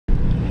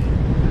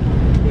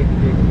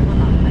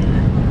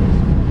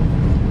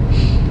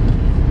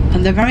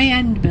And the very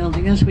end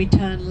building, as we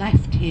turn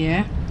left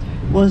here,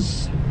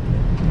 was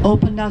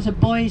opened as a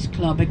boys'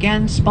 club,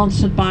 again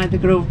sponsored by the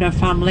Grosvenor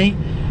family,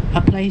 a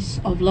place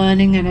of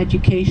learning and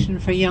education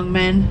for young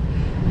men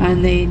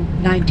in the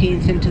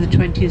 19th into the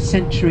 20th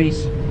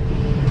centuries.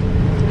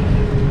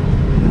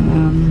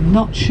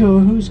 Not sure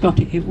who's got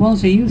it. It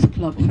was a youth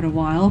club for a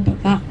while,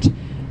 but that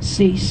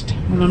ceased,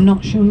 and I'm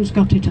not sure who's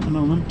got it at the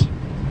moment.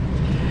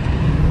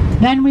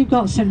 Then we've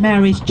got St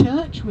Mary's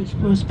Church, which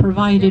was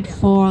provided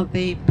for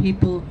the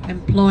people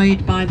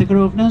employed by the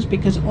Grosvenors,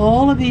 because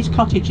all of these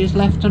cottages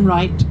left and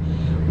right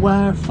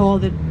were for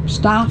the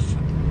staff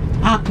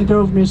at the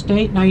Grosvenor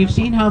estate. Now you've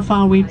seen how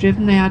far we've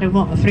driven. They had a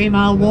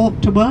 3-mile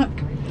walk to work.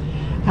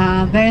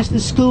 There's the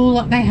school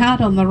that they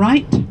had on the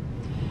right.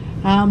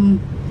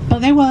 But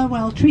they were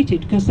well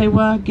treated, because they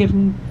were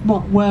given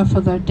what were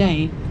for their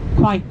day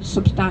quite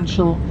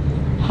substantial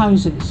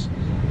houses.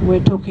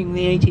 We're talking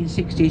the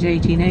 1860s,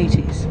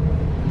 1880s.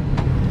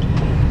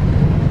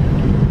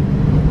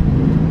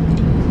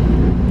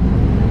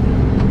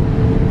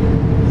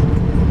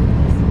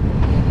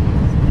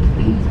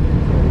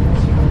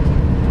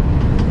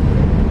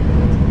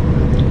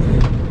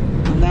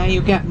 And there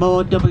you get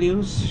more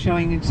W's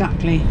showing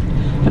exactly.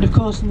 But of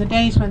course, in the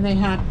days when they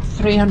had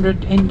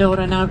 300 indoor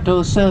and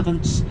outdoor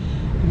servants,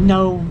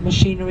 no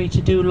machinery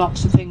to do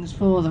lots of things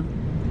for them.